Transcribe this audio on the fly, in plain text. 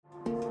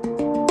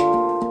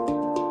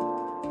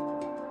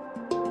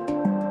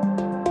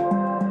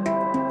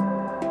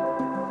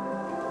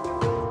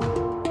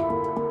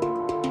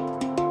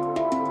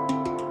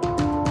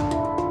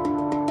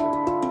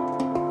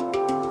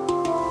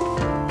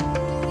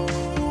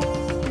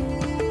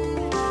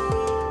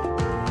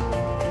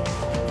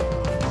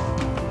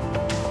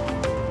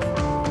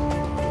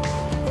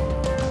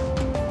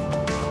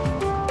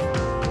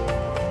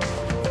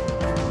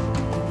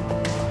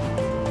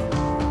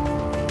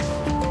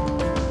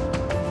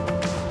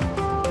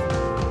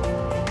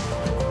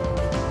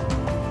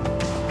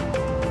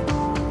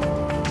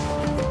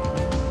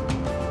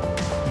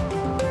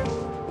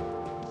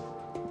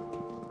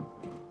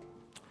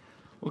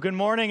Well, good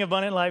morning,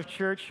 Abundant Life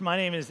Church. My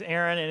name is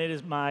Aaron, and it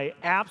is my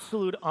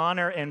absolute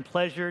honor and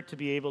pleasure to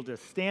be able to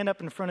stand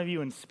up in front of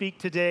you and speak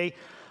today.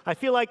 I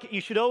feel like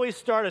you should always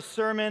start a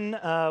sermon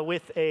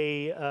with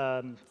a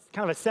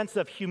kind of a sense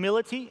of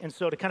humility, and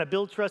so to kind of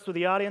build trust with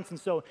the audience. And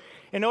so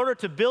in order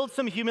to build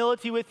some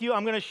humility with you,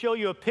 I'm going to show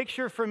you a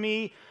picture from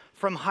me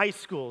from high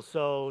school.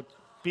 So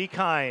be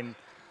kind.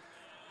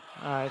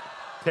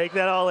 Take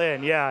that all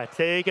in. Yeah,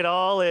 take it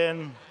all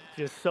in.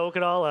 Just soak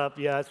it all up.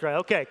 Yeah, that's right.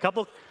 Okay,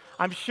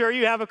 I'm sure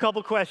you have a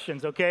couple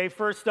questions, okay?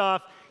 First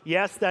off,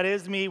 yes, that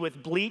is me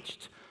with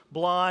bleached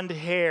blonde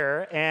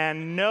hair.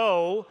 And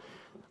no,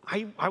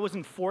 I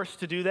wasn't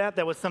forced to do that.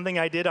 That was something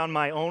I did on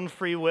my own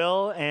free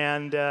will.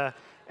 And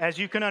as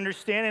you can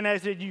understand and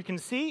as you can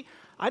see,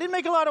 I didn't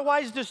make a lot of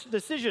wise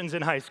decisions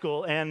in high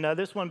school, and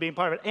this one being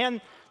part of it.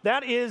 And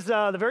that is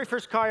the very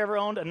first car I ever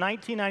owned, a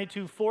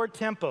 1992 Ford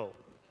Tempo.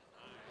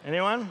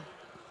 Anyone?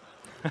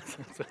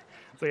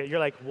 So you're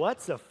like,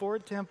 what's a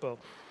Ford Tempo?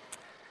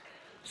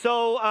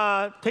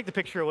 So take the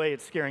picture away.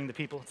 It's scaring the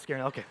people. It's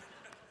scaring. Okay.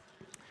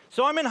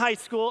 So I'm in high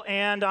school,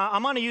 and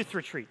I'm on a youth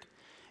retreat.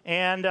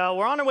 And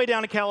we're on our way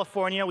down to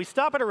California. We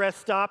stop at a rest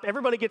stop.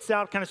 Everybody gets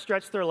out, kind of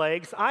stretch their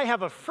legs. I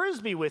have a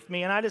Frisbee with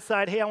me, and I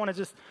decide, hey, I want to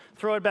just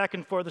throw it back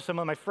and forth with some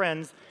of my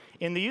friends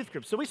in the youth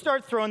group. So we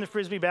start throwing the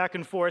Frisbee back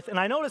and forth, and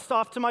I noticed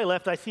off to my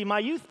left, I see my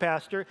youth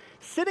pastor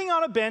sitting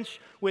on a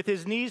bench with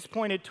his knees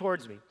pointed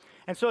towards me.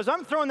 And so as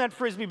I'm throwing that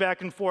Frisbee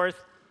back and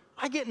forth,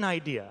 I get an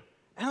idea.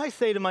 And I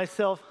say to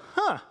myself,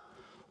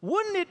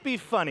 wouldn't it be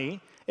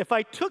funny if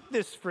I took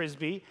this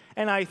Frisbee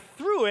and I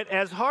threw it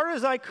as hard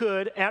as I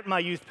could at my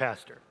youth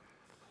pastor?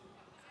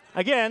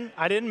 Again,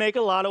 I didn't make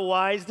a lot of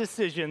wise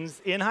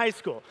decisions in high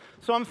school.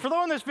 So I'm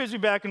throwing this Frisbee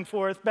back and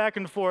forth, back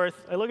and forth.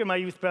 I look at my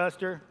youth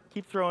pastor,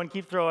 keep throwing,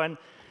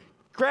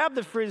 grab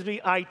the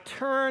Frisbee, I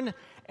turn,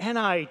 and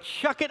I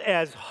chuck it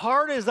as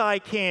hard as I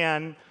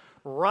can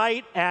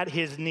right at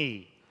his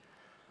knee.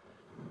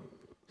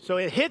 So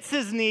it hits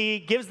his knee,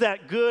 gives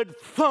that good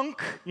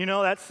thunk, you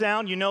know that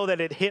sound, you know that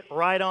it hit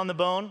right on the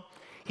bone.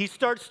 He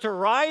starts to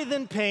writhe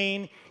in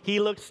pain. He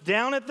looks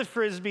down at the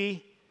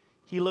Frisbee,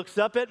 he looks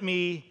up at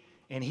me,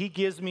 and he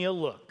gives me a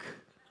look.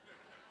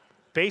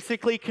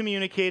 Basically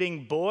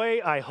communicating, boy,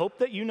 I hope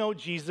that you know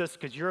Jesus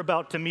because you're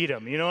about to meet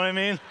him, you know what I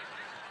mean?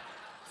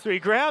 So he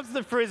grabs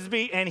the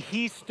Frisbee and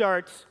he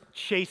starts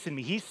chasing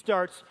me. He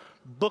starts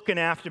booking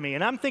after me.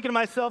 And I'm thinking to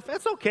myself,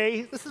 that's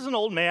okay. This is an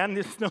old man.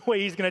 There's no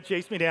way he's going to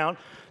chase me down.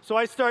 So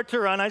I start to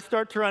run,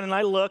 and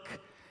I look,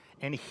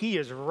 and he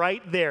is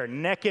right there,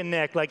 neck and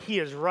neck, like he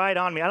is right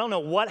on me. I don't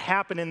know what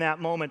happened in that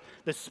moment.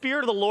 The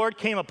Spirit of the Lord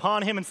came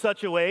upon him in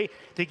such a way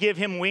to give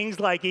him wings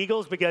like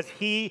eagles because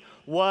he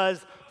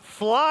was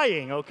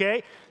flying,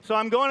 okay? So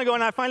I'm going,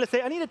 and I finally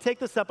say, I need to take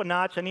this up a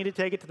notch. I need to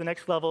take it to the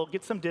next level,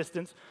 get some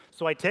distance.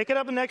 So I take it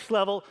up the next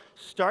level,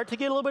 start to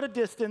get a little bit of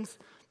distance.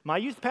 My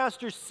youth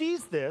pastor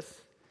sees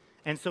this,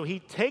 and so he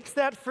takes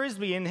that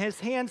Frisbee in his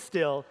hand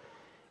still,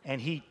 and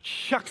he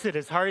chucks it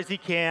as hard as he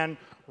can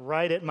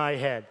right at my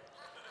head.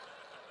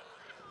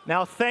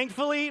 Now,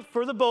 thankfully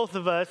for the both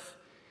of us,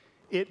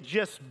 it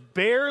just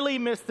barely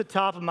missed the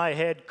top of my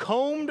head,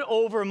 combed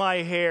over my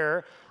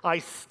hair. I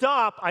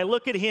stop, I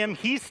look at him,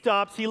 he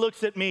stops, he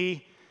looks at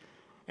me,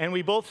 and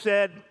we both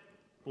said,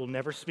 we'll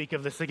never speak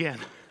of this again.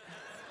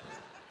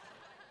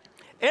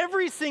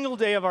 Every single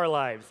day of our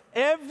lives,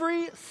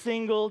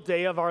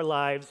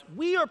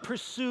 we are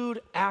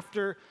pursued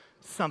after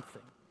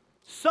something.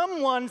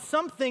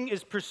 Something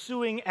is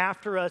pursuing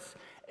after us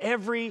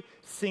every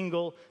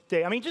single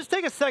day. I mean, just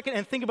take a second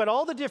and think about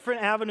all the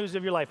different avenues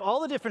of your life,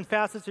 all the different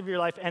facets of your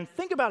life, and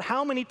think about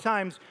how many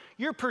times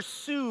you're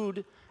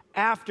pursued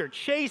after,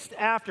 chased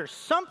after.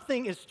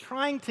 Something is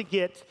trying to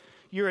get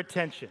your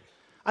attention.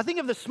 I think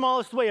of the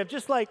smallest way of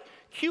just like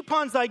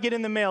coupons I get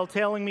in the mail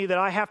telling me that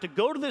I have to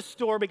go to this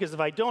store because if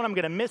I don't, I'm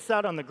going to miss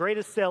out on the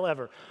greatest sale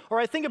ever. Or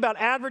I think about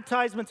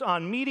advertisements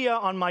on media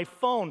on my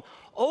phone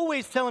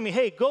always telling me,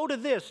 hey, go to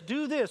this,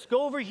 do this,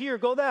 go over here,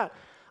 go that.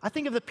 I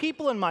think of the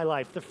people in my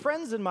life, the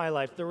friends in my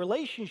life, the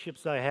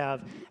relationships I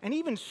have, and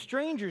even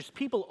strangers,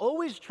 people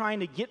always trying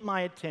to get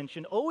my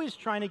attention, always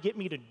trying to get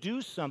me to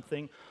do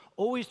something,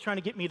 always trying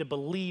to get me to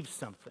believe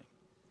something.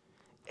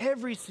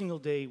 Every single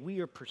day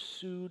we are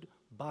pursued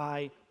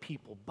by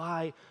people,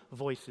 by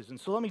voices.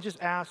 And so let me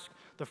just ask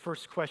the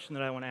first question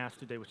that I want to ask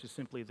today, which is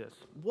simply this.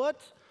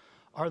 What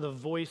are the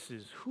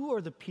voices? Who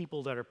are the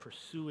people that are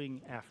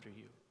pursuing after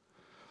you?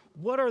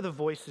 What are the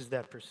voices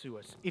that pursue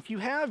us? If you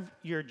have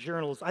your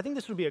journals, I think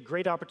this would be a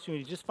great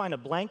opportunity to just find a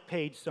blank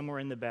page somewhere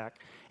in the back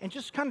and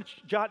just kind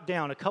of jot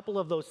down a couple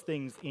of those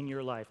things in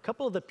your life, a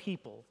couple of the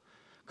people,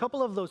 a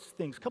couple of those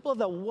things, a couple of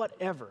the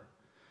whatever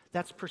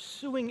that's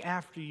pursuing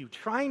after you,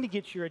 trying to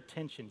get your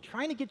attention,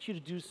 trying to get you to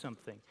do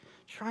something,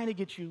 trying to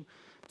get you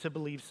to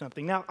believe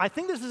something. Now, I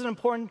think this is an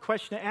important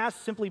question to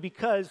ask simply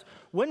because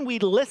when we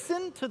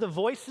listen to the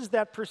voices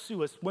that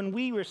pursue us, when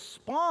we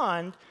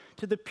respond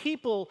to the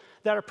people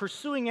that are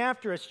pursuing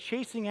after us,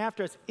 chasing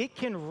after us, it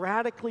can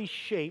radically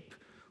shape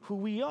who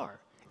we are.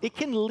 It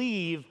can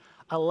leave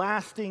a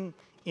lasting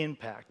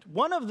impact.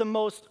 One of the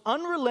most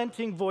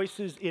unrelenting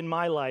voices in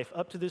my life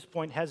up to this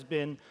point has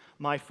been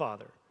my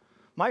father.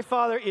 My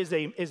father is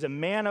a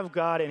man of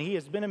God, and he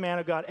has been a man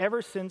of God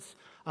ever since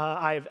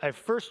I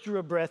first drew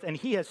a breath, and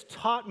he has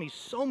taught me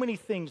so many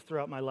things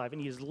throughout my life,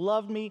 and he has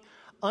loved me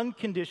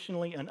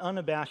unconditionally and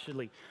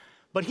unabashedly.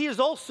 But he has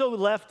also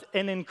left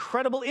an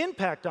incredible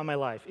impact on my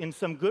life in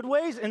some good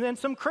ways and then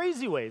some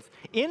crazy ways.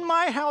 In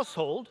my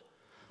household,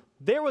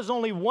 there was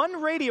only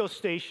one radio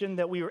station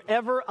that we were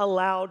ever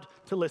allowed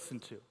to listen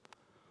to.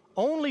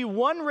 Only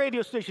one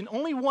radio station,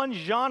 only one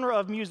genre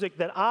of music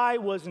that I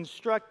was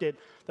instructed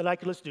that I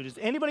could listen to. Does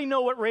anybody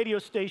know what radio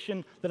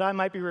station that I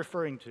might be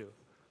referring to?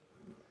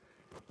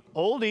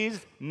 Oldies,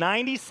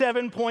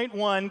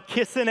 97.1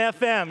 Kissin'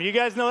 FM. You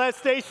guys know that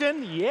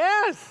station?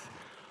 Yes.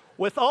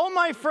 With all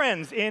my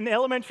friends in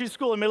elementary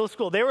school and middle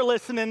school, they were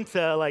listening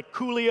to like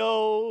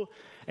Coolio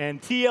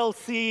and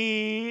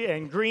TLC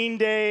and Green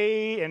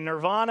Day and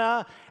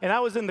Nirvana, and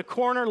I was in the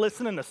corner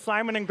listening to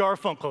Simon and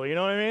Garfunkel, you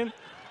know what I mean?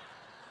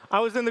 I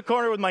was in the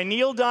corner with my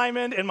Neil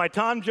Diamond and my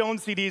Tom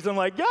Jones CDs. I'm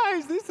like,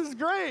 guys, this is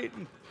great.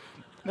 And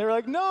they're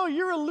like, no,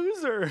 you're a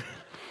loser.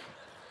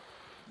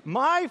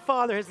 My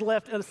father has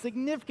left a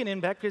significant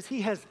impact because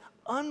he has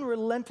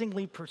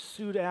unrelentingly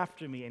pursued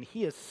after me, and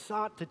he has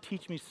sought to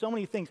teach me so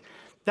many things.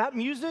 That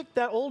music,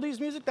 that oldies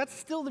music, that's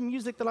still the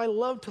music that I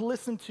love to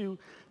listen to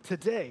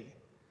today.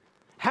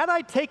 Had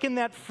I taken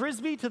that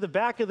Frisbee to the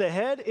back of the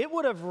head, it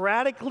would have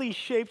radically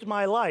shaped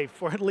my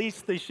life, or at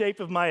least the shape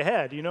of my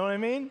head, you know what I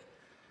mean?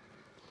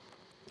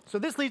 So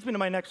this leads me to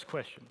my next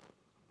question.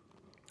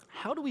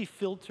 How do we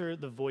filter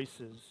the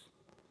voices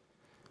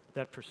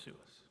that pursue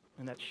us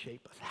and that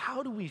shape us?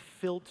 How do we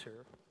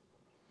filter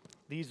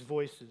these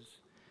voices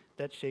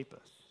that shape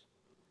us?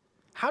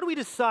 How do we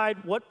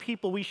decide what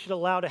people we should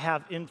allow to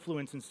have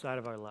influence inside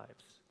of our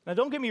lives? Now,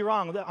 don't get me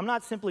wrong. I'm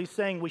not simply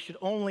saying we should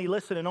only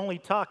listen and only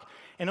talk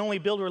and only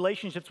build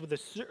relationships with a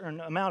certain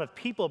amount of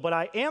people, but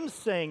I am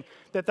saying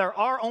that there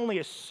are only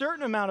a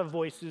certain amount of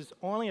voices,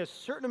 only a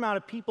certain amount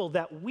of people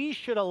that we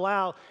should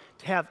allow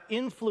to have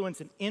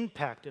influence and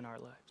impact in our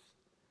lives,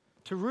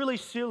 to really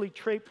seriously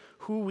shape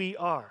who we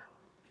are.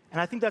 And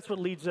I think that's what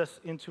leads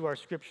us into our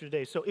scripture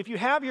today. So if you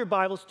have your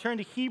Bibles, turn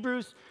to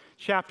Hebrews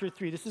chapter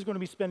 3. This is going to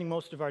be spending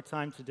most of our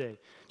time today.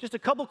 Just a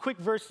couple quick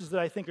verses that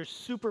I think are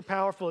super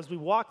powerful as we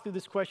walk through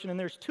this question. And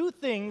there's two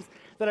things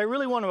that I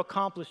really want to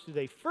accomplish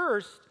today.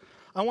 First,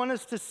 I want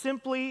us to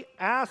simply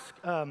ask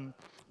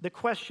the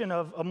question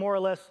of more or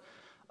less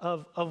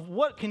of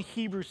what can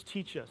Hebrews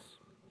teach us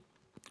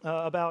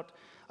about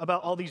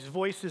all these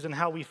voices and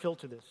how we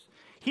filter this.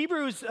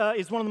 Hebrews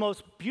is one of the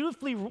most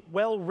beautifully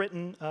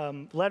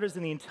well-written letters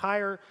in the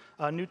entire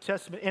New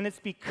Testament, and it's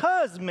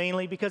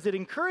mainly because it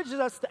encourages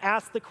us to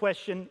ask the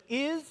question,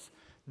 is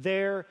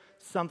there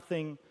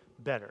something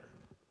better?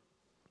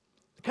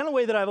 The kind of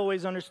way that I've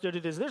always understood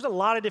it is there's a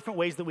lot of different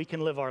ways that we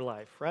can live our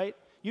life, right?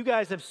 You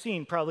guys have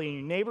seen probably in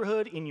your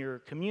neighborhood, in your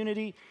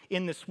community,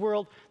 in this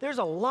world, there's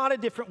a lot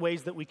of different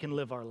ways that we can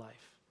live our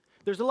life.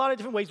 There's a lot of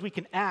different ways we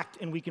can act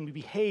and we can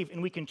behave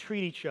and we can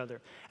treat each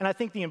other. And I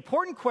think the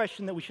important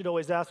question that we should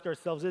always ask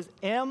ourselves is,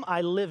 am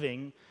I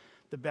living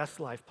the best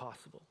life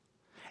possible?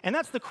 And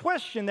that's the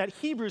question that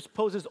Hebrews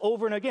poses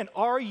over and again.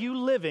 Are you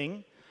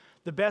living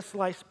the best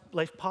life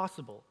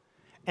possible?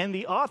 And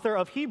the author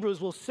of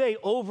Hebrews will say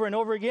over and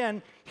over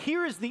again,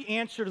 here is the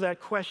answer to that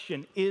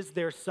question, is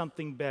there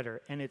something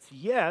better? And it's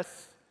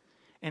yes,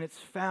 and it's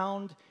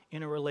found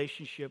in a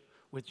relationship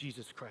with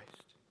Jesus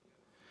Christ.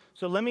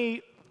 So let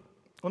me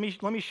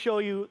show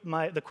you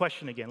the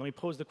question again. Let me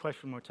pose the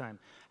question one more time.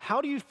 How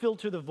do you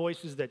filter the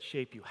voices that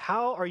shape you?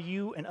 How are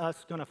you and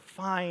us going to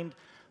find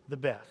the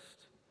best?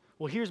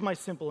 Well, here's my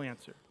simple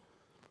answer.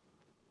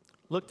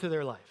 Look to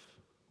their life.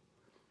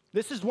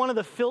 This is one of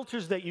the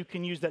filters that you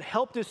can use that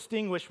help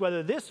distinguish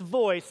whether this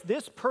voice,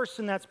 this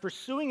person that's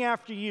pursuing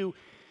after you,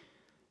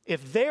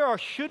 if they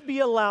should be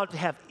allowed to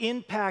have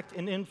impact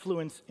and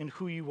influence in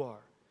who you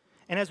are.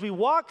 And as we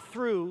walk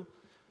through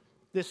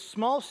this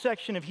small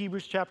section of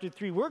Hebrews chapter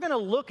 3, we're going to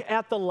look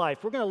at the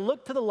life. We're going to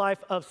look to the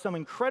life of some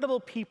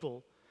incredible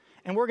people,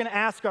 and we're going to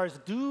ask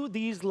ourselves, do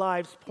these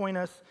lives point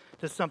us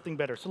to something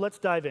better? So let's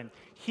dive in.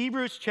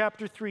 Hebrews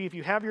chapter 3, if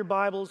you have your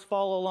Bibles,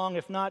 follow along.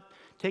 If not,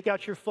 take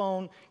out your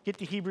phone, get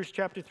to Hebrews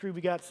chapter 3.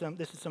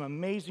 This is some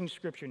amazing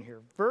scripture in here.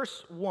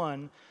 Verse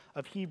 1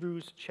 of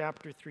Hebrews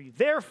chapter 3.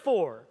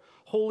 Therefore,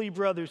 holy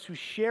brothers who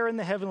share in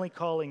the heavenly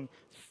calling,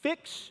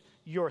 fix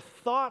your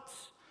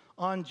thoughts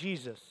on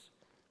Jesus,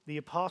 the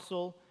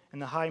apostle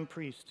and the high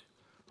priest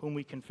whom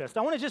we confessed.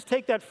 I want to just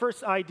take that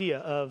first idea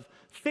of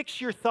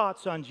fix your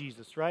thoughts on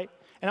Jesus, right?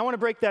 And I want to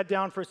break that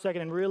down for a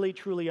second and really,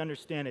 truly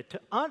understand it.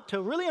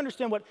 To really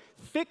understand what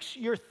fix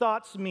your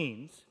thoughts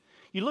means,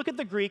 you look at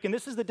the Greek, and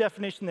this is the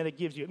definition that it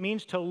gives you. It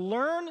means to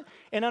learn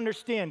and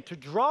understand, to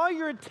draw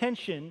your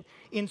attention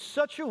in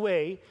such a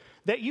way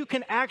that you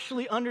can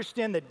actually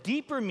understand the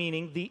deeper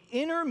meaning, the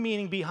inner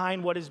meaning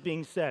behind what is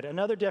being said.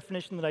 Another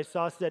definition that I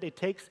saw said it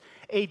takes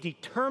a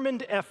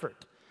determined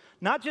effort.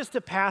 Not just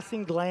a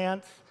passing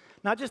glance,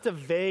 not just a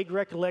vague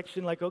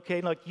recollection like,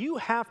 okay, like you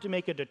have to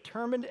make a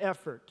determined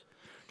effort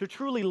to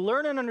truly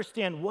learn and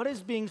understand what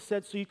is being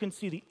said so you can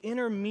see the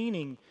inner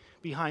meaning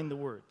behind the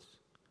words.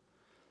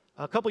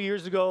 A couple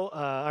years ago,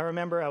 I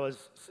remember I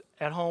was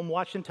at home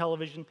watching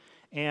television,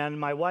 and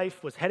my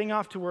wife was heading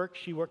off to work.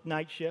 She worked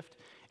night shift,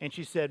 and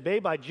she said,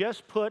 "Babe, I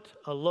just put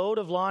a load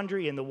of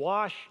laundry in the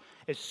wash.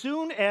 As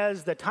soon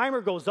as the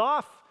timer goes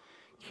off,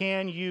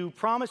 can you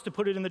promise to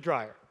put it in the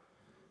dryer?"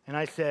 And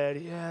I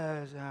said,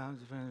 "Yes, I'll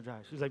put it in the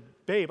dryer." She's like,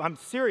 "Babe, I'm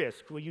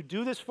serious. Will you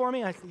do this for me?"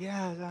 And I said,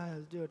 "Yeah,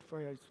 I'll do it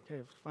for you." Okay,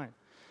 it's fine.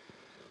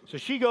 So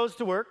she goes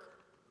to work.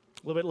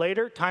 A little bit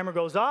later, timer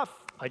goes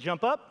off. I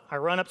jump up, I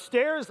run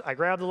upstairs, I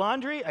grab the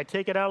laundry, I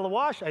take it out of the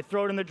wash, I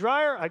throw it in the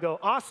dryer, I go,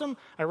 "Awesome."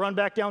 I run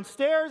back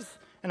downstairs,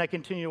 and I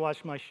continue to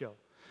watch my show.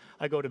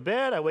 I go to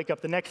bed, I wake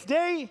up the next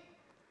day,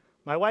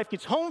 my wife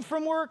gets home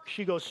from work,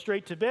 she goes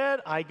straight to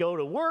bed, I go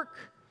to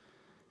work,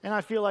 and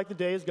I feel like the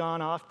day has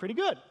gone off pretty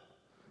good.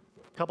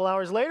 A couple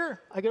hours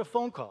later, I get a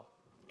phone call.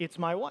 It's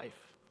my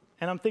wife.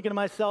 And I'm thinking to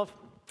myself,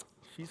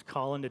 she's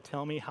calling to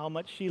tell me how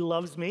much she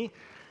loves me,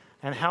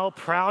 and how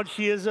proud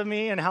she is of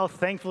me, and how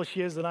thankful she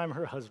is that I'm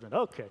her husband.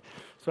 Okay,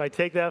 so I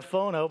take that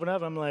phone, I open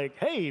up, I'm like,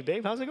 "Hey,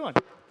 babe, how's it going?"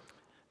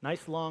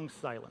 Nice long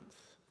silence.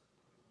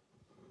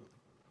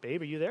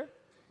 "Babe, are you there?"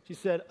 She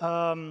said,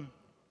 "Why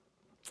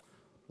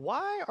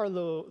are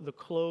the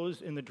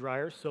clothes in the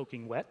dryer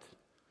soaking wet?"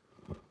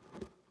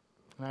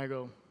 And I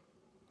go,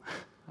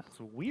 "That's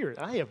weird.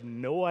 I have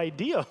no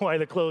idea why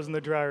the clothes in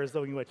the dryer are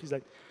soaking wet." She's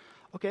like,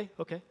 okay.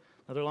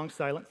 Another long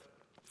silence.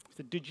 She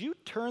said, "Did you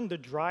turn the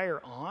dryer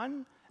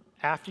on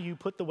after you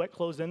put the wet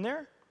clothes in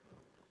there?"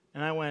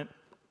 And I went,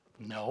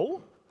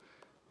 "No."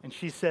 And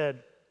she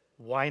said,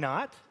 "Why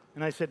not?"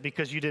 And I said,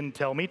 "Because you didn't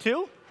tell me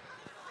to."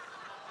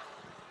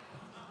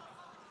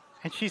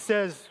 And she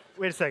says,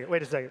 wait a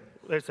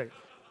second.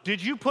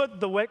 "Did you put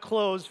the wet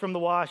clothes from the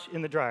wash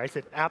in the dryer?" I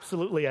said,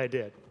 "Absolutely I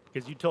did,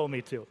 because you told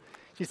me to."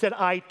 She said,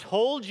 "I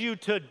told you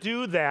to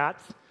do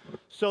that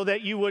so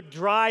that you would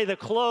dry the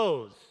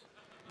clothes."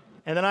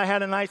 And then I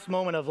had a nice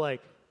moment of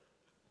like,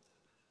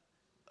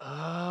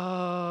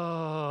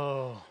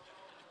 oh,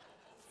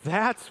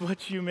 that's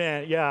what you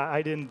meant. Yeah,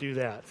 I didn't do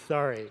that.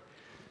 Sorry.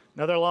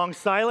 Another long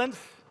silence,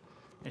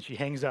 and she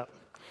hangs up.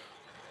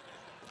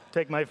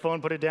 Take my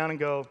phone, put it down, and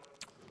go,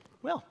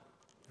 well,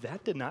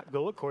 that did not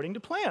go according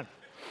to plan.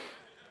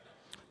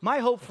 My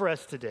hope for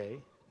us today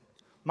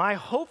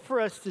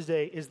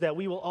is that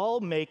we will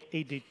all make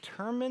a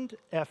determined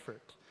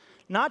effort,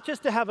 not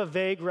just to have a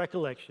vague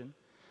recollection,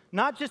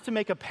 not just to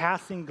make a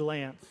passing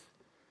glance,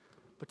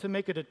 but to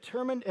make a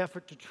determined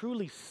effort to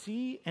truly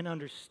see and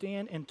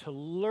understand and to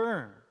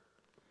learn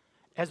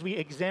as we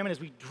examine,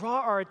 as we draw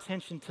our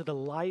attention to the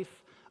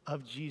life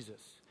of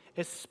Jesus,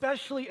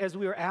 especially as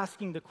we are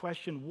asking the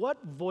question,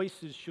 what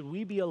voices should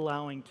we be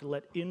allowing to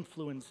let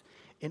influence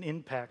and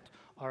impact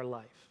our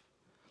life?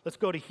 Let's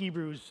go to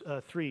Hebrews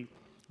 3,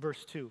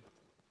 verse 2.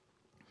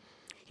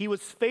 "He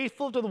was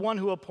faithful to the one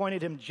who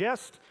appointed him,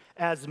 just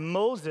as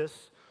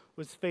Moses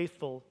was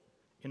faithful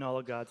in all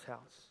of God's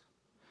house."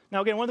 Now,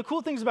 again, one of the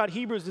cool things about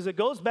Hebrews is it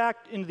goes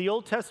back into the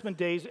Old Testament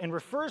days and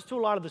refers to a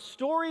lot of the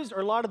stories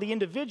or a lot of the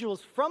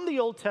individuals from the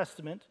Old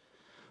Testament,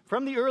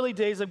 from the early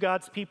days of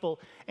God's people,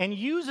 and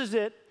uses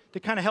it to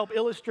kind of help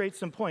illustrate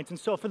some points. And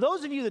so for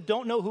those of you that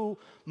don't know who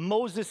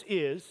Moses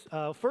is,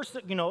 first,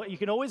 you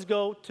can always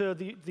go to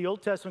the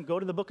Old Testament, go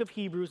to the book of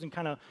Hebrews and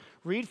kind of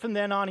read from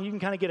then on, and you can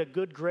kind of get a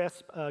good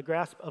grasp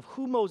of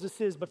who Moses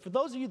is. But for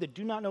those of you that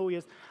do not know who he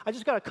is, I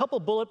just got a couple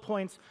bullet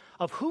points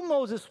of who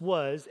Moses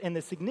was and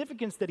the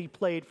significance that he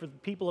played for the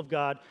people of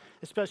God,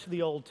 especially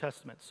the Old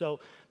Testament. So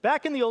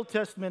back in the Old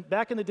Testament,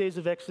 back in the days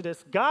of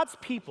Exodus, God's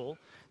people,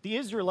 the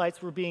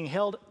Israelites, were being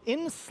held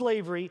in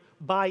slavery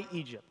by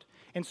Egypt.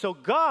 And so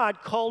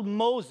God called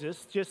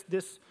Moses, just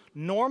this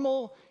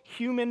normal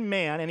human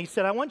man, and he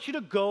said, "I want you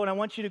to go, and I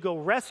want you to go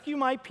rescue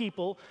my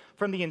people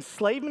from the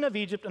enslavement of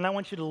Egypt, and I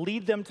want you to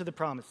lead them to the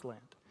promised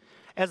land."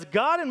 As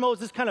God and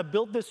Moses kind of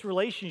built this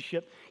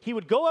relationship, he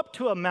would go up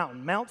to a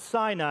mountain, Mount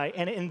Sinai,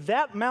 and in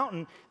that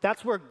mountain,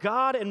 that's where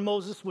God and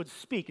Moses would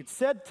speak. It's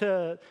said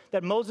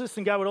that Moses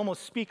and God would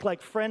almost speak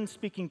like friends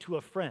speaking to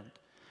a friend.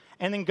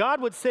 And then God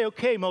would say,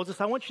 "Okay,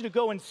 Moses, I want you to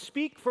go and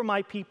speak for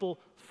my people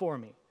for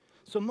me."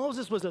 So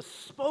Moses was a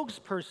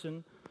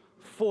spokesperson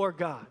for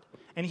God.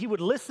 And he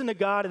would listen to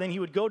God, and then he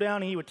would go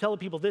down and he would tell the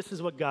people, this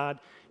is what God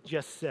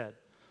just said.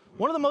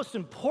 One of the most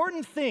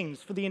important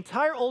things for the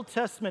entire Old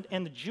Testament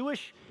and the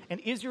Jewish and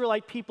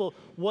Israelite people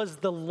was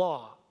the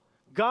law,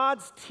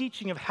 God's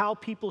teaching of how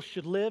people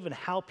should live and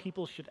how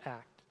people should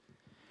act.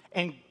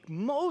 And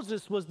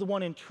Moses was the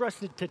one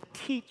entrusted to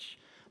teach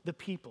the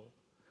people.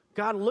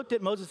 God looked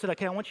at Moses and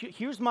said, "Okay,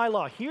 here's my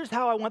law. Here's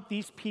how I want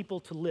these people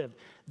to live.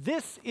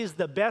 This is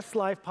the best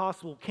life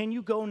possible. Can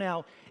you go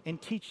now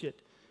and teach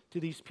it to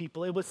these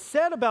people?" It was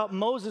said about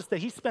Moses that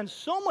he spent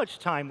so much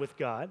time with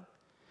God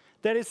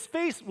that his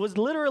face was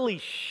literally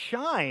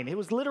shine. It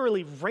was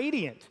literally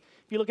radiant.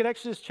 If you look at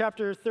Exodus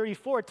chapter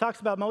 34, it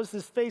talks about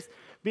Moses' face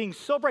being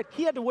so bright.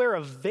 He had to wear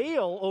a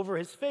veil over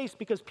his face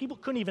because people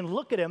couldn't even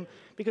look at him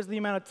because of the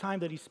amount of time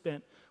that he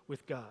spent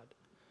with God.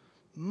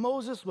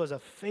 Moses was a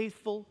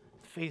faithful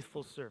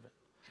servant.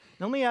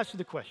 Now, let me ask you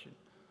the question.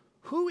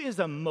 Who is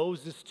a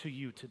Moses to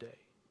you today?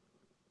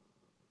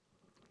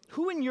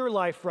 Who in your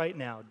life right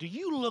now do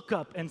you look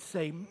up and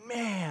say,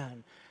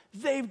 man,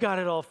 they've got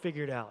it all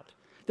figured out?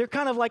 They're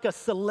kind of like a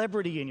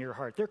celebrity in your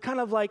heart. They're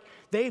kind of like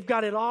they've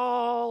got it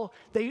all.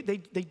 They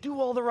do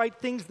all the right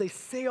things. They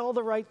say all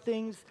the right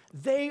things.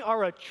 They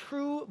are a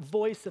true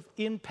voice of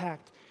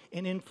impact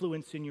and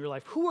influence in your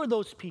life. Who are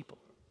those people?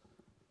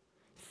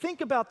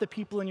 Think about the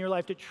people in your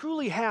life that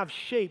truly have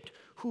shaped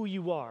who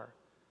you are,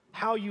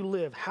 how you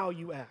live, how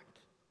you act.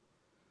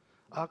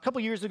 A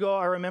couple years ago,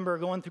 I remember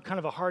going through kind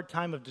of a hard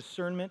time of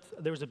discernment.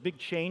 There was a big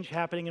change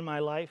happening in my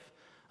life.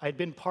 I had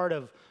been part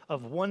of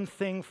one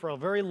thing for a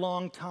very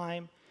long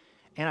time,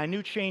 and I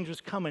knew change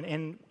was coming.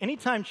 And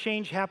anytime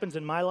change happens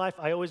in my life,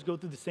 I always go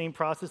through the same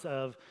process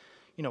of,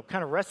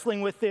 kind of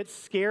wrestling with it,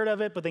 scared of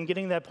it, but then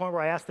getting to that point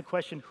where I ask the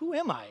question, who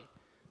am I?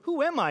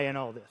 Who am I in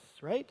all this,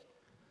 right?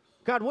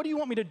 God, what do you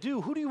want me to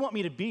do? Who do you want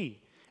me to be?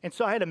 And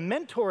so I had a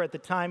mentor at the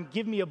time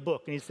give me a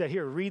book, and he said,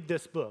 here, read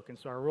this book. And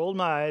so I rolled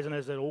my eyes, and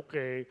I said,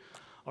 okay,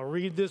 I'll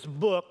read this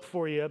book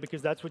for you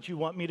because that's what you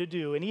want me to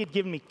do. And he had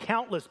given me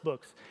countless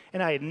books,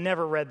 and I had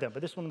never read them,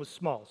 but this one was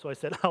small. So I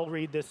said, I'll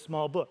read this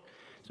small book.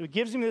 So he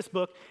gives me this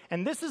book,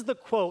 and this is the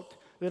quote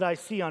that I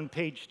see on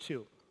page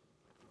 2.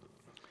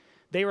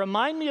 They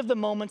remind me of the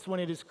moments when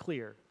it is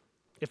clear,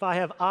 if I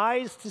have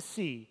eyes to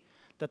see,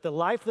 that the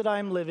life that I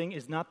am living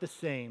is not the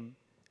same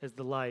as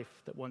the life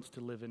that wants to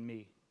live in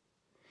me.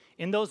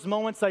 In those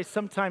moments, I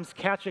sometimes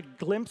catch a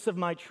glimpse of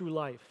my true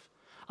life,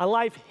 a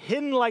life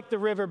hidden like the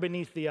river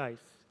beneath the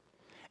ice.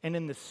 And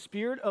in the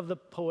spirit of the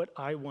poet,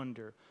 I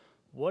wonder,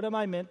 what am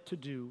I meant to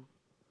do?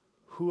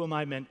 Who am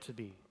I meant to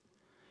be?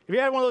 Have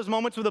you had one of those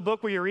moments with a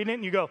book where you're reading it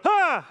and you go,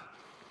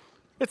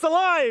 it's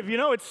alive,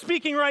 it's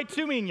speaking right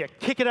to me, and you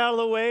kick it out of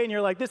the way and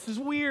you're like, this is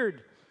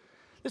weird.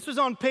 This was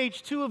on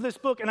page 2 of this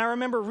book, and I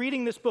remember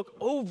reading this book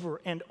over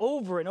and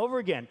over and over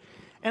again.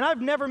 And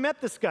I've never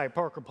met this guy,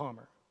 Parker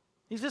Palmer.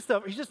 He's just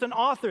an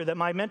author that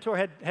my mentor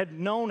had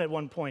known at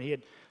one point. He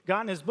had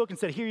gotten his book and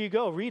said, here you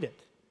go, read it.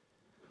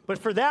 But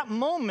for that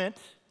moment,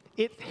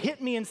 it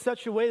hit me in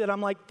such a way that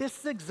I'm like, this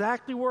is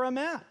exactly where I'm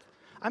at.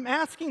 I'm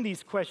asking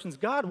these questions.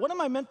 God, what am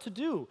I meant to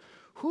do?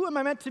 Who am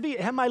I meant to be?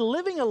 Am I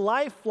living a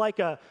life like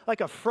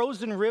a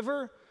frozen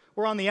river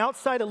where on the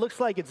outside it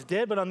looks like it's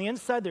dead, but on the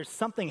inside there's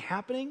something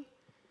happening?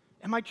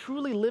 Am I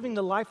truly living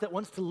the life that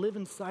wants to live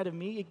inside of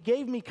me? It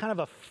gave me kind of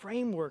a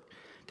framework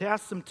to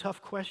ask some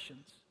tough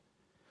questions.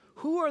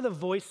 Who are the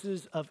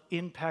voices of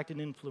impact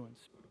and influence?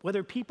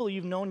 Whether people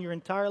you've known your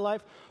entire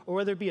life or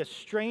whether it be a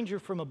stranger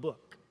from a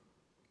book.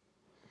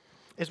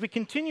 As we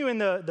continue in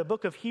the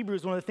book of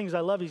Hebrews, one of the things I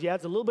love is he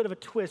adds a little bit of a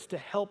twist to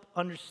help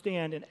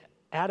understand and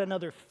add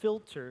another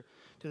filter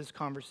to this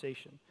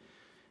conversation.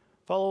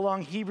 Follow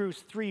along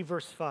Hebrews 3,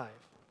 verse 5.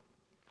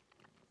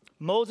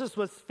 Moses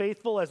was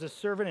faithful as a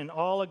servant in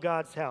all of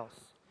God's house,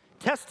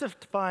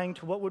 testifying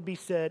to what would be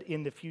said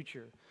in the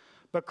future.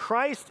 But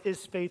Christ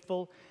is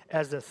faithful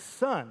as a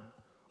son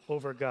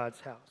over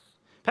God's house.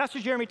 Pastor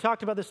Jeremy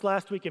talked about this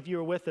last week if you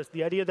were with us,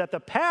 the idea that the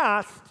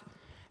past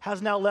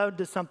has now led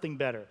to something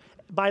better.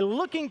 By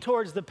looking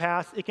towards the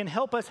past, it can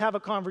help us have a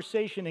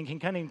conversation and can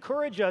kind of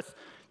encourage us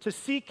to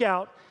seek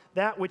out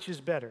that which is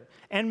better.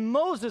 And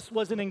Moses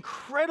was an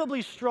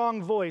incredibly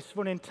strong voice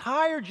for an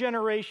entire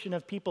generation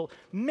of people,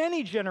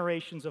 many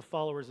generations of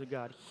followers of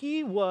God.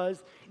 He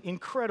was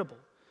incredible.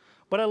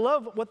 But I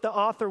love what the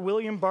author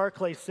William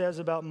Barclay says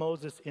about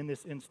Moses in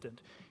this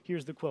instant.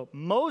 Here's the quote.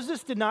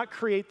 Moses did not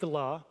create the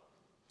law,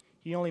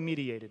 he only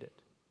mediated it.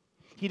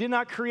 He did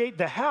not create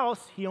the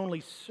house, he only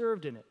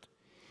served in it.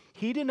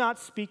 He did not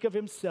speak of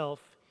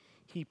himself,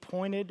 he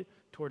pointed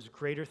towards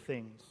greater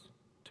things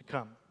to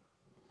come.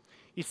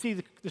 You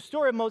see, the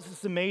story of Moses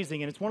is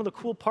amazing, and it's one of the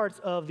cool parts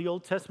of the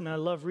Old Testament. I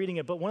love reading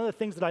it, but one of the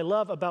things that I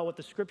love about what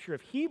the scripture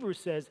of Hebrews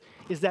says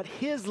is that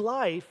his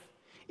life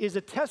is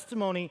a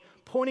testimony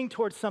pointing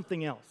towards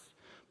something else,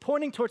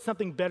 pointing towards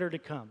something better to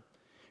come.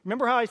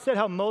 Remember how I said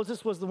how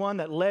Moses was the one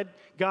that led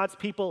God's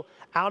people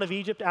out of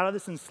Egypt, out of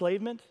this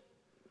enslavement?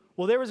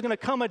 Well, there was going to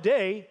come a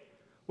day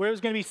where it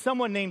was going to be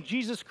someone named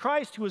Jesus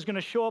Christ who was going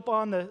to show up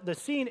on the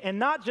scene and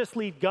not just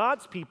lead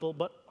God's people,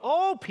 but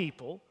all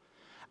people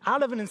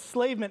out of an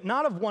enslavement,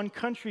 not of one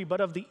country, but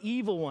of the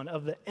evil one,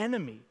 of the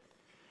enemy.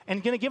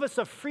 And going to give us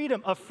a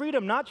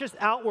freedom not just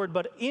outward,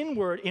 but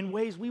inward in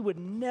ways we would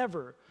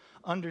never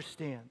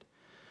understand.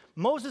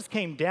 Moses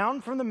came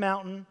down from the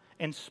mountain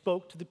and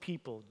spoke to the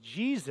people.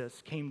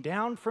 Jesus came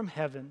down from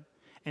heaven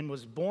and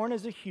was born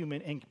as a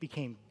human and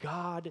became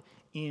God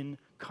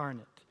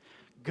incarnate.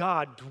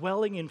 God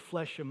dwelling in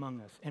flesh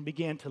among us and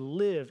began to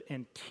live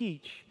and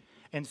teach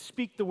and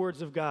speak the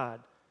words of God.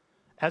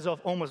 As if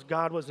almost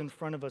God was in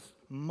front of us,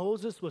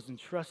 Moses was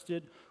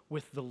entrusted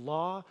with the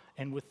law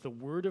and with the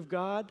word of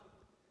God.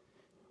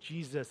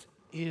 Jesus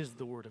is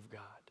the word of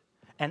God.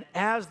 And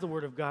as the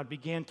word of God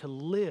began to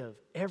live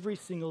every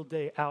single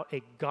day out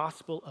a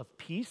gospel of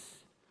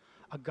peace,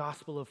 a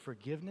gospel of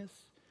forgiveness,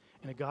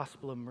 and a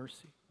gospel of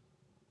mercy.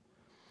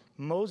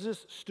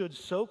 Moses stood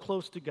so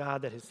close to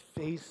God that his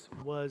face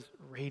was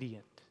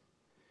radiant.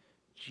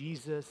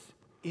 Jesus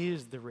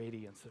is the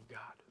radiance of God,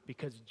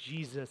 because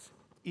Jesus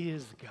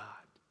is God.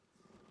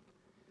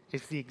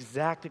 It's the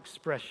exact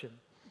expression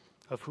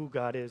of who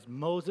God is.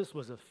 Moses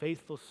was a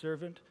faithful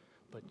servant,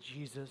 but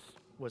Jesus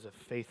was a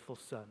faithful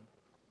son.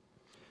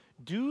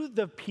 Do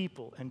the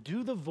people and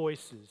do the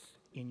voices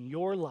in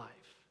your life,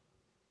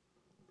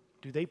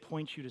 do they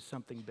point you to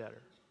something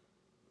better?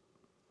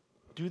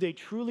 Do they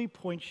truly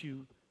point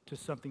you to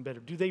something better?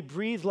 Do they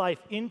breathe life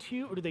into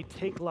you, or do they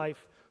take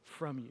life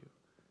from you?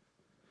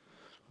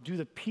 Do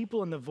the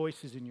people and the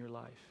voices in your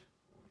life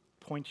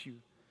point you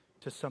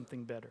to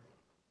something better?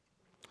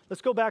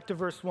 Let's go back to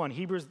verse 1,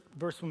 Hebrews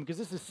verse 1, because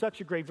this is such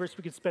a great verse.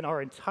 We could spend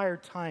our entire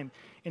time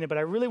in it, but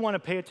I really want to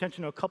pay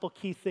attention to a couple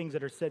key things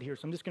that are said here,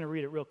 so I'm just going to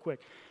read it real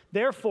quick.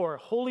 Therefore,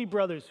 holy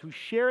brothers who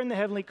share in the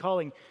heavenly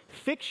calling,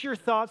 fix your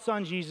thoughts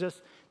on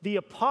Jesus, the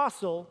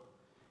apostle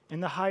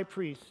and the high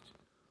priest,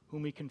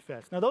 whom we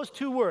confess. Now, those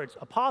two words,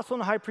 apostle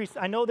and high priest,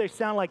 I know they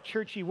sound like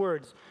churchy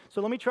words,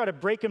 so let me try to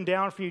break them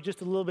down for you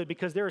just a little bit,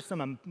 because there is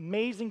some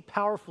amazing,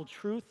 powerful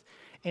truth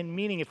and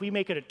meaning if we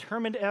make a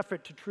determined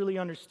effort to truly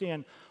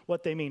understand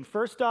what they mean.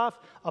 First off,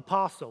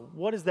 apostle.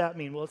 What does that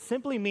mean? Well, it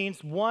simply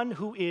means one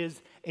who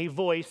is a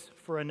voice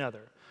for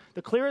another.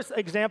 The clearest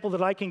example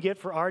that I can get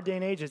for our day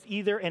and age is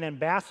either an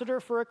ambassador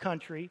for a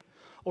country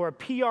or a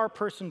PR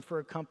person for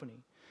a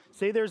company.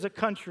 Say there's a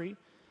country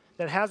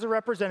that has a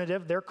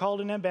representative, they're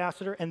called an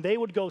ambassador, and they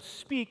would go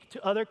speak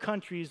to other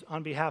countries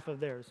on behalf of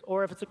theirs.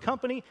 Or if it's a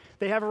company,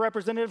 they have a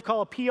representative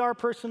called a PR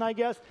person, I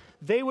guess.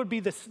 They would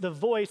be the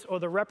voice or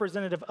the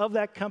representative of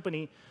that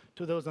company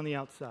to those on the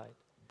outside.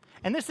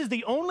 And this is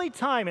the only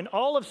time in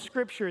all of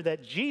Scripture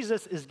that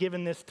Jesus is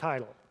given this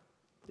title.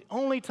 The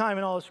only time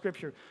in all of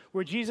Scripture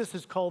where Jesus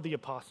is called the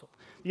apostle.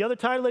 The other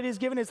title that he's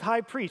given is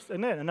high priest.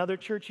 Again, another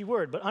churchy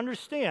word. But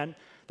understand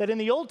that in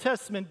the Old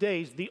Testament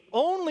days, the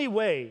only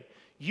way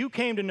you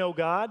came to know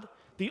God,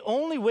 the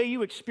only way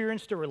you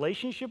experienced a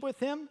relationship with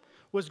him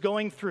was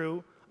going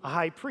through a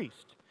high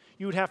priest.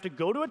 You would have to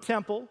go to a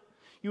temple.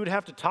 You would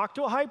have to talk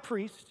to a high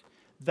priest.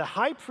 The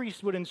high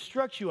priest would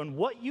instruct you on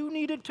what you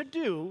needed to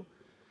do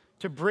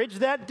to bridge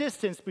that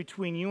distance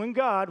between you and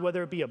God,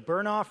 whether it be a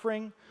burnt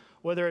offering,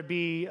 whether it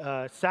be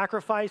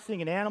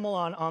sacrificing an animal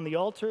on the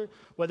altar,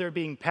 whether it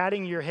be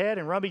patting your head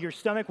and rubbing your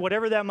stomach,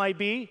 whatever that might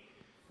be.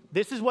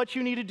 This is what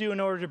you need to do in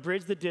order to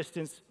bridge the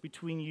distance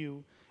between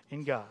you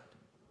and God.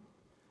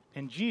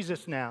 And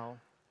Jesus now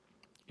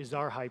is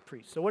our high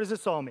priest. So what does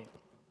this all mean?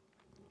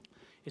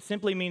 It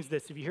simply means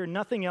this. If you hear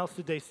nothing else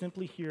today,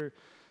 simply hear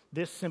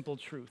this simple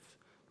truth.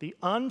 The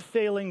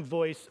unfailing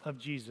voice of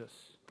Jesus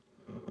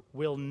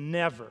will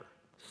never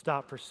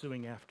stop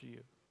pursuing after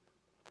you.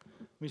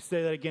 Let me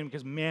say that again,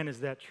 because man, is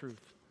that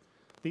truth.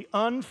 The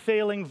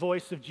unfailing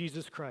voice of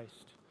Jesus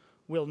Christ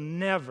will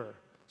never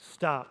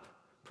stop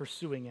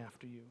pursuing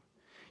after you.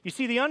 You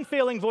see, the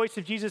unfailing voice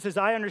of Jesus, as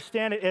I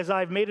understand it, as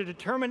I've made a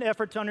determined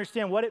effort to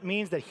understand what it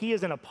means that he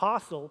is an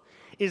apostle,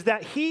 is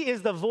that he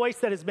is the voice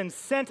that has been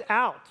sent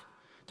out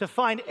to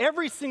find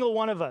every single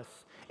one of us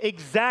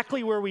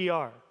exactly where we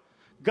are.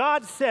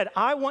 God said,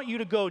 I want you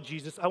to go,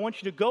 Jesus. I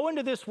want you to go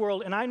into this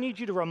world, and I need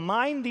you to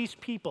remind these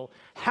people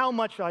how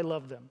much I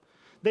love them.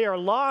 They are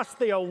lost,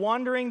 they are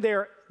wandering,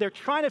 they're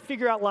trying to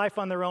figure out life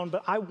on their own,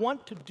 but I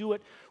want to do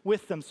it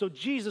with them. So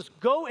Jesus,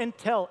 go and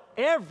tell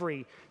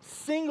every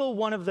single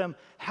one of them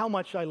how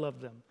much I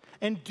love them.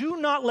 And do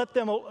not let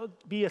them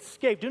be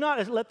escaped. Do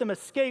not let them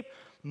escape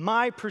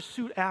my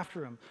pursuit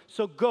after them.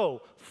 So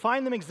go,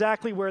 find them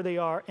exactly where they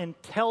are, and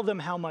tell them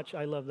how much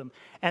I love them.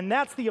 And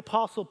that's the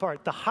apostle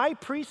part. The high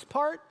priest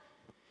part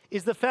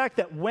is the fact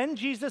that when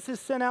Jesus is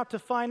sent out to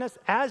find us,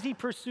 as he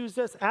pursues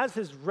us, as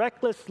his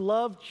reckless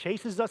love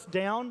chases us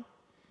down,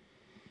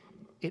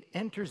 it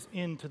enters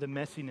into the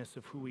messiness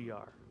of who we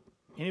are.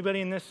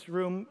 Anybody in this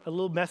room a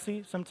little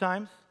messy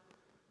sometimes?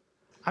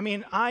 I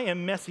mean, I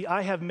am messy.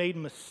 I have made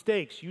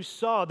mistakes. You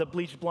saw the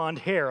bleached blonde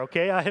hair,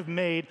 okay? I have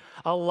made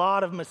a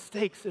lot of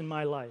mistakes in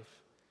my life.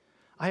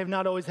 I have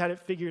not always had it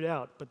figured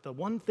out, but the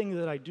one thing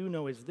that I do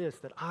know is this,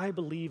 that I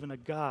believe in a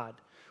God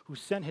who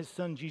sent his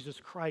son, Jesus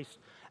Christ,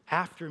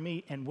 after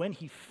me, and when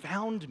he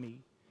found me,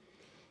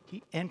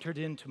 he entered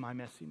into my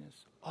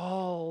messiness,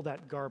 all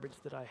that garbage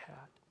that I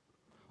had,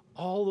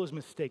 all those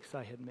mistakes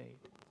I had made.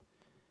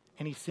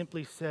 And he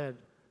simply said,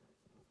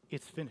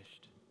 it's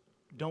finished.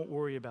 Don't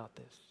worry about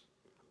this.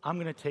 I'm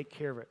going to take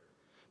care of it.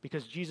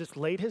 Because Jesus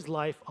laid his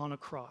life on a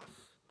cross,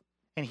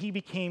 and he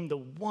became the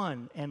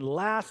one and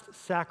last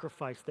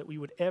sacrifice that we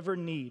would ever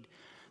need,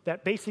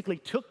 that basically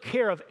took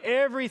care of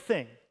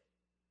everything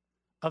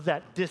of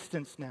that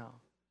distance now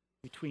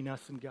between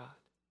us and God.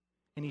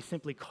 And he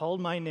simply called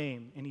my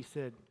name and he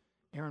said,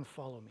 Aaron,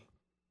 follow me.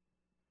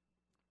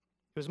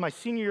 It was my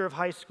senior year of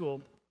high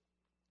school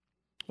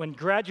when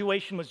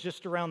graduation was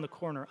just around the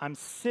corner. I'm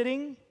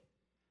sitting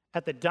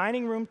at the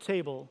dining room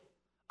table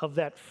of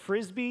that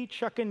Frisbee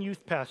chucking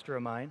youth pastor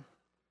of mine.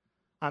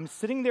 I'm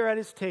sitting there at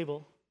his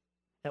table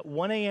at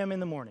 1 a.m. in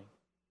the morning.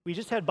 We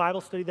just had Bible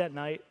study that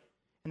night,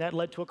 and that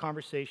led to a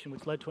conversation,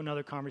 which led to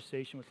another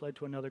conversation, which led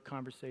to another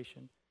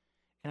conversation.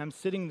 And I'm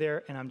sitting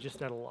there, and I'm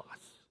just at a loss.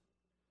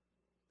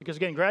 Because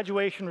again,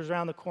 graduation was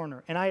around the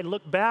corner. And I had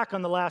looked back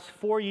on the last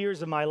 4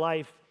 years of my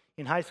life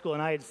in high school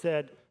and I had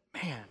said,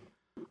 man,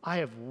 I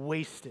have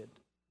wasted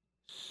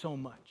so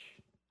much.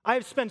 I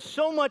have spent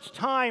so much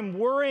time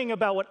worrying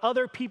about what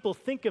other people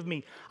think of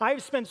me. I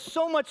have spent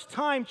so much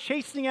time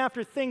chasing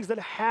after things that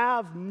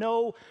have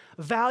no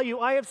value.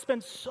 I have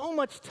spent so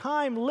much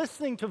time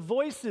listening to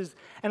voices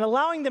and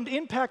allowing them to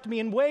impact me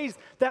in ways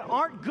that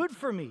aren't good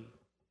for me.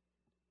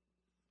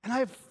 And I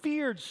have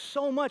feared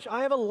so much.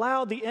 I have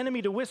allowed the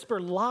enemy to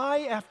whisper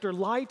lie after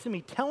lie to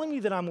me, telling me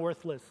that I'm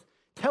worthless,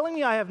 telling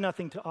me I have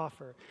nothing to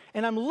offer.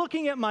 And I'm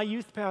looking at my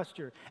youth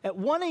pastor at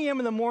 1 a.m.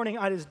 in the morning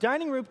at his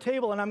dining room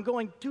table, and I'm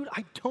going, dude,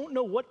 I don't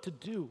know what to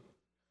do.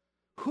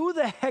 Who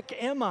the heck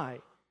am I?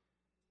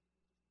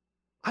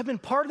 I've been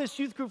part of this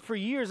youth group for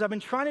years. I've been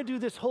trying to do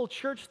this whole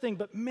church thing,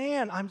 but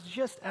man, I'm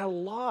just at a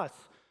loss.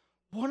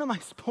 What am I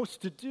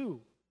supposed to do?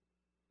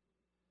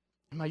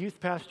 And my youth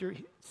pastor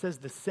says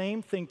the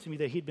same thing to me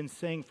that he'd been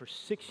saying for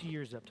 6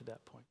 years up to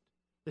that point.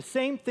 The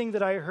same thing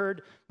that I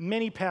heard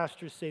many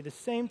pastors say, the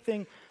same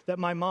thing that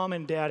my mom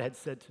and dad had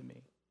said to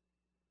me.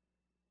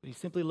 But he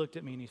simply looked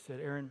at me and he said,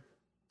 Aaron,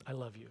 I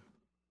love you.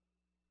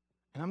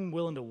 And I'm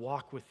willing to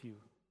walk with you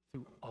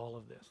through all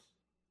of this.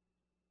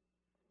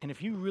 And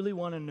if you really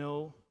want to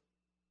know,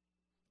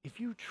 if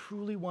you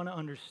truly want to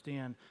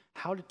understand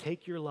how to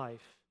take your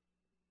life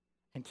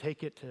and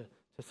take it to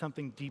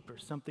something deeper,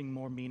 something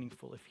more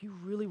meaningful, if you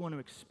really want to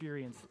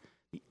experience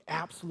the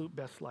absolute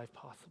best life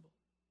possible,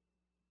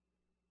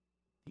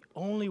 the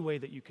only way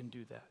that you can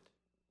do that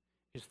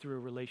is through a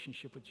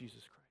relationship with Jesus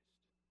Christ.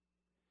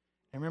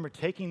 I remember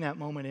taking that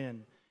moment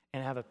in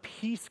and have a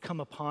peace come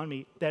upon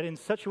me that in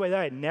such a way that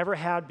I had never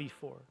had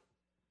before.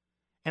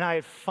 And I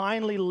had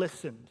finally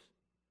listened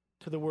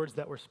to the words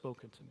that were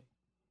spoken to me.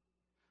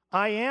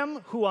 I am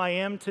who I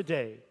am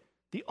today.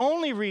 The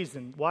only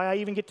reason why I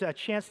even get a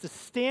chance to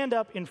stand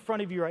up in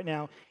front of you right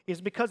now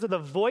is because of the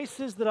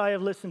voices that I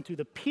have listened to,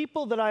 the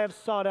people that I have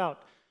sought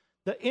out,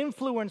 the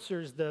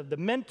influencers, the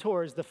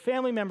mentors, the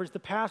family members, the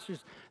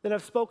pastors that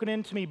have spoken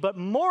into me. But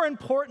more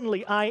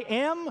importantly, I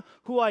am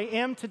who I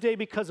am today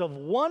because of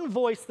one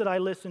voice that I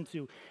listened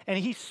to. And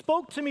he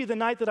spoke to me the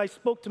night that I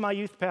spoke to my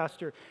youth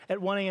pastor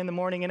at 1 a.m. in the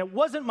morning. And it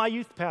wasn't my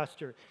youth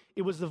pastor.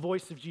 It was the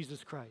voice of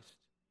Jesus Christ.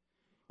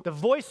 The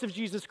voice of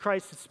Jesus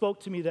Christ spoke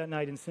to me that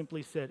night and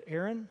simply said,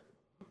 Aaron,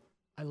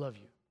 I love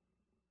you.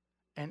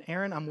 And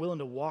Aaron, I'm willing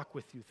to walk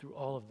with you through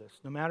all of this.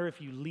 No matter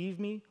if you leave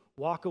me,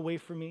 walk away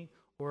from me,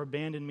 or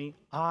abandon me,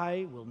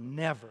 I will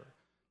never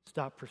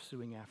stop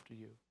pursuing after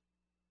you.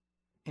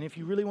 And if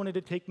you really wanted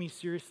to take me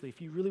seriously,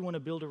 if you really want to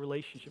build a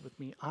relationship with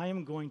me, I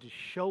am going to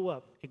show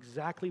up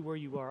exactly where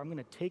you are. I'm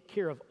going to take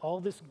care of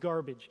all this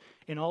garbage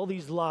and all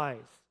these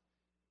lies.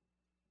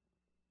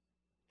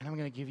 And I'm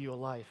going to give you a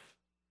life.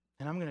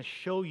 And I'm going to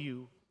show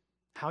you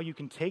how you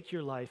can take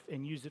your life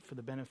and use it for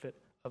the benefit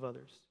of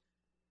others.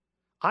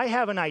 I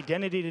have an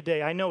identity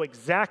today. I know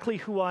exactly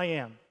who I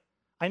am.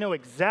 I know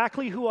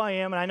exactly who I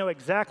am, and I know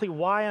exactly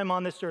why I'm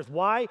on this earth.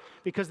 Why?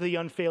 Because of the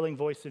unfailing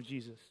voice of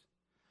Jesus.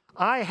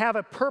 I have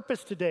a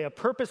purpose today, a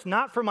purpose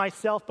not for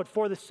myself, but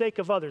for the sake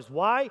of others.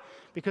 Why?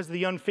 Because of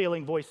the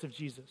unfailing voice of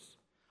Jesus.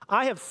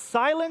 I have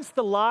silenced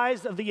the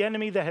lies of the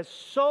enemy that has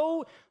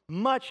so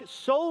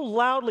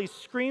loudly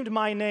screamed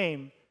my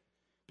name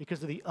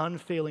because of the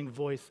unfailing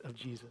voice of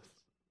Jesus.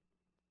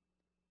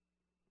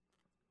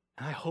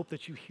 And I hope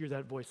that you hear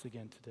that voice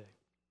again today.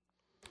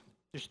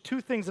 There's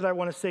two things that I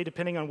want to say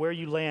depending on where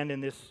you land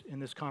in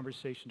this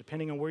conversation,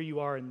 depending on where you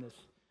are in this.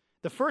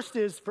 The first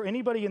is for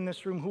anybody in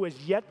this room who has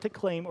yet to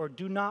claim or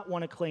do not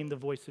want to claim the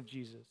voice of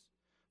Jesus.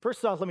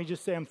 First off, let me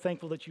just say I'm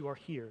thankful that you are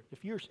here.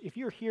 If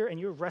you're here and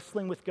you're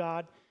wrestling with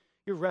God,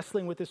 you're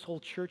wrestling with this whole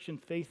church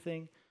and faith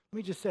thing, let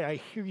me just say I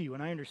hear you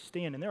and I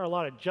understand, and there are a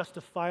lot of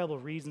justifiable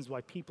reasons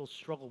why people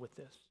struggle with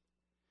this.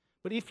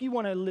 But if you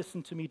want to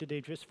listen to me today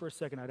just for a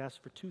second, I'd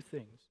ask for two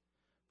things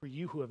for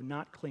you who have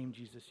not claimed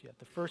Jesus yet.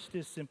 The first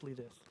is simply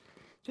this.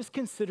 Just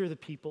consider the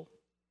people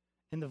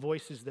and the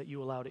voices that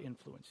you allow to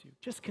influence you.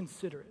 Just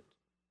consider it.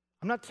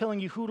 I'm not telling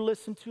you who to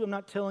listen to. I'm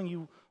not telling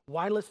you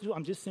why to listen to.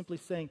 I'm just simply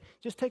saying,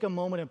 just take a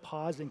moment and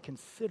pause and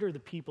consider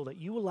the people that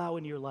you allow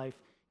in your life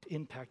to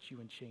impact you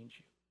and change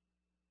you.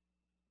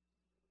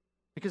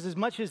 Because as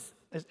much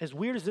as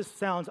weird as this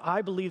sounds,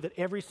 I believe that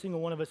every single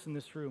one of us in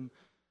this room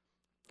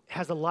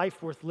has a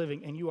life worth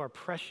living, and you are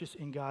precious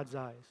in God's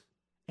eyes.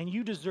 And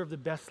you deserve the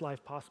best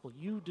life possible.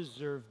 You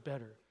deserve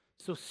better.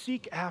 So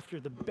seek after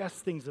the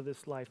best things of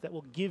this life that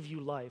will give you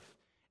life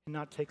and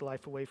not take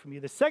life away from you.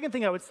 The second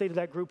thing I would say to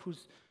that group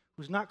who's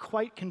not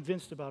quite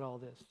convinced about all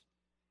this,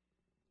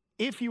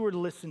 if you were to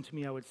listen to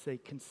me, I would say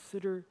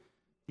consider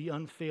the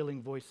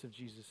unfailing voice of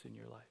Jesus in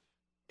your life,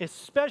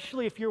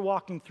 especially if you're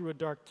walking through a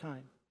dark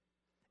time,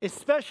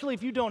 especially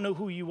if you don't know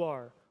who you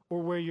are or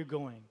where you're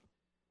going,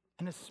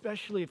 and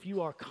especially if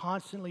you are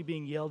constantly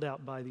being yelled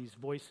at by these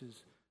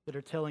voices that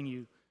are telling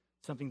you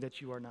something that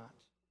you are not.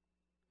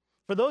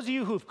 For those of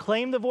you who have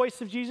claimed the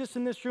voice of Jesus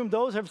in this room,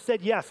 those have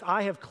said, yes,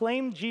 I have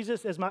claimed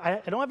Jesus as my,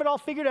 I don't have it all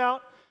figured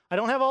out. I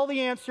don't have all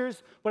the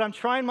answers, but I'm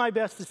trying my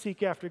best to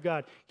seek after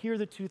God. Here are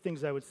the two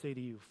things I would say to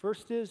you.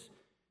 First is,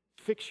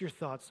 fix your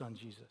thoughts on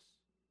Jesus.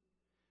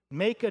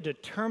 Make a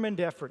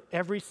determined effort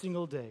every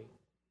single day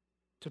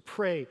to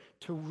pray,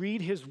 to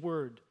read his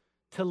word,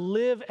 to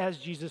live as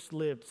Jesus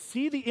lived.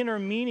 See the inner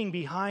meaning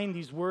behind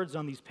these words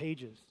on these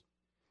pages.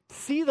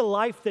 See the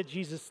life that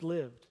Jesus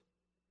lived.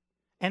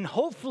 And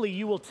hopefully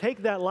you will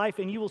take that life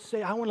and you will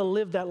say, I want to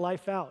live that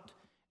life out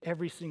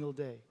every single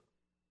day.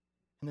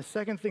 And the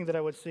second thing that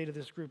I would say to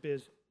this group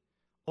is,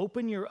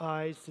 open your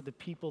eyes to the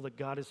people that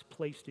God has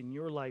placed in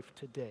your life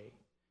today.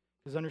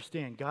 Because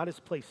understand, God has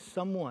placed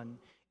someone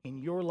in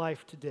your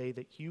life today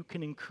that you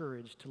can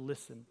encourage to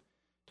listen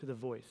to the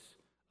voice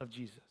of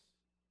Jesus.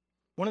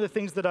 One of the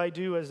things that I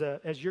do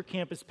as your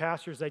campus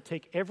pastor is I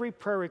take every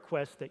prayer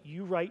request that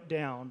you write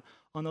down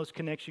on those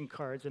connection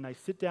cards and I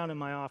sit down in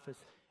my office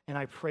and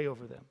I pray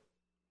over them.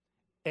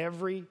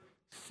 Every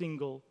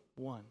single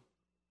one.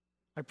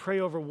 I pray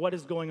over what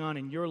is going on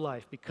in your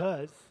life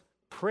because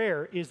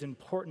prayer is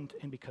important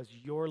and because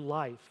your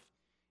life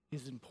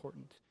is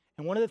important.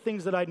 And one of the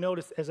things that I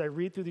notice as I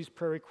read through these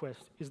prayer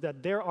requests is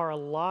that there are a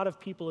lot of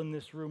people in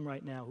this room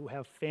right now who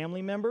have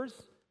family members,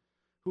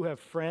 who have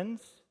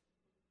friends,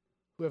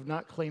 who have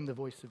not claimed the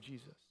voice of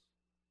Jesus.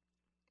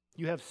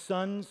 You have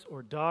sons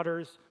or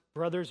daughters,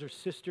 brothers or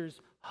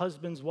sisters,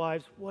 husbands,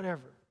 wives,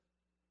 whatever,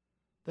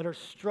 that are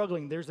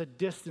struggling. There's a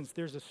distance,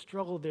 there's a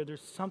struggle there,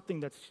 there's something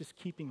that's just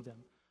keeping them.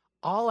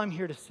 All I'm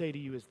here to say to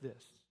you is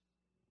this: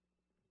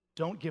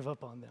 don't give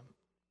up on them.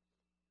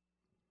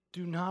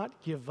 Do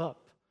not give up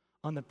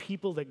on the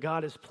people that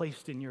God has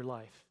placed in your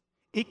life.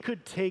 It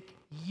could take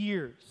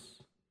years.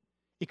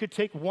 It could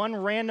take one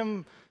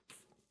random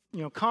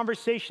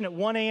conversation at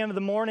 1 a.m. in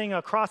the morning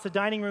across a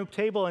dining room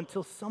table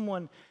until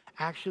someone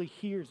actually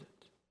hears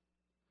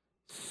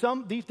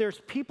it.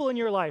 There's people in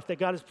your life that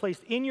God has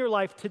placed in your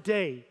life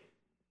today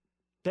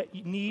that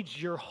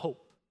needs your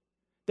hope,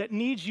 that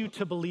needs you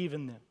to believe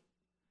in them,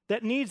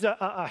 that needs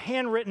a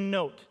handwritten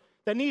note,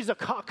 that needs a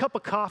cup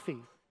of coffee.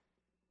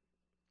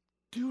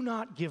 Do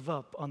not give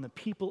up on the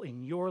people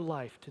in your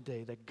life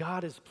today that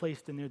God has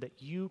placed in there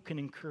that you can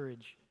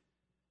encourage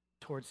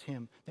towards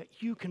him, that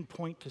you can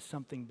point to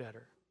something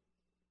better.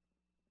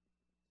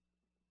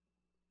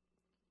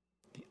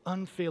 The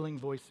unfailing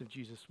voice of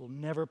Jesus will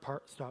never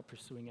stop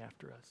pursuing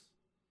after us.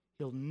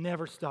 He'll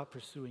never stop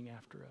pursuing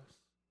after us.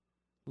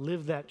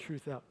 Live that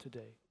truth out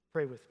today.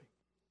 Pray with me.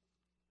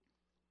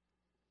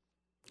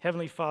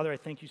 Heavenly Father, I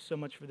thank you so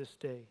much for this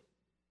day.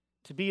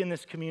 To be in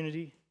this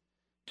community,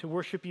 to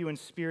worship you in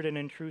spirit and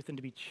in truth, and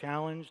to be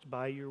challenged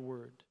by your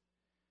word.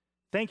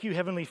 Thank you,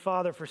 Heavenly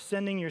Father, for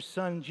sending your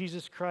Son,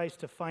 Jesus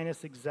Christ, to find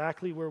us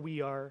exactly where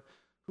we are,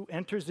 who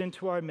enters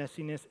into our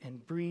messiness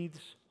and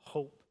breathes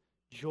hope,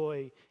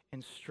 joy,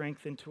 and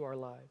strength into our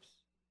lives.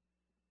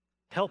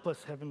 Help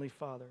us, Heavenly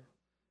Father,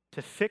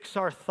 to fix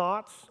our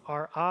thoughts,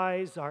 our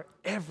eyes, our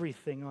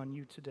everything on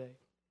you today.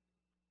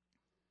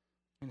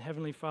 And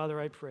Heavenly Father,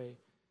 I pray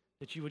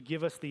that you would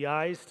give us the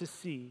eyes to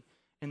see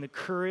and the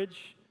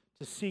courage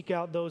to seek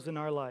out those in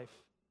our life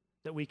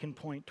that we can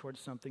point towards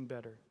something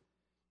better.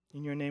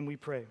 In your name we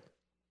pray.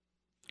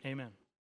 Amen.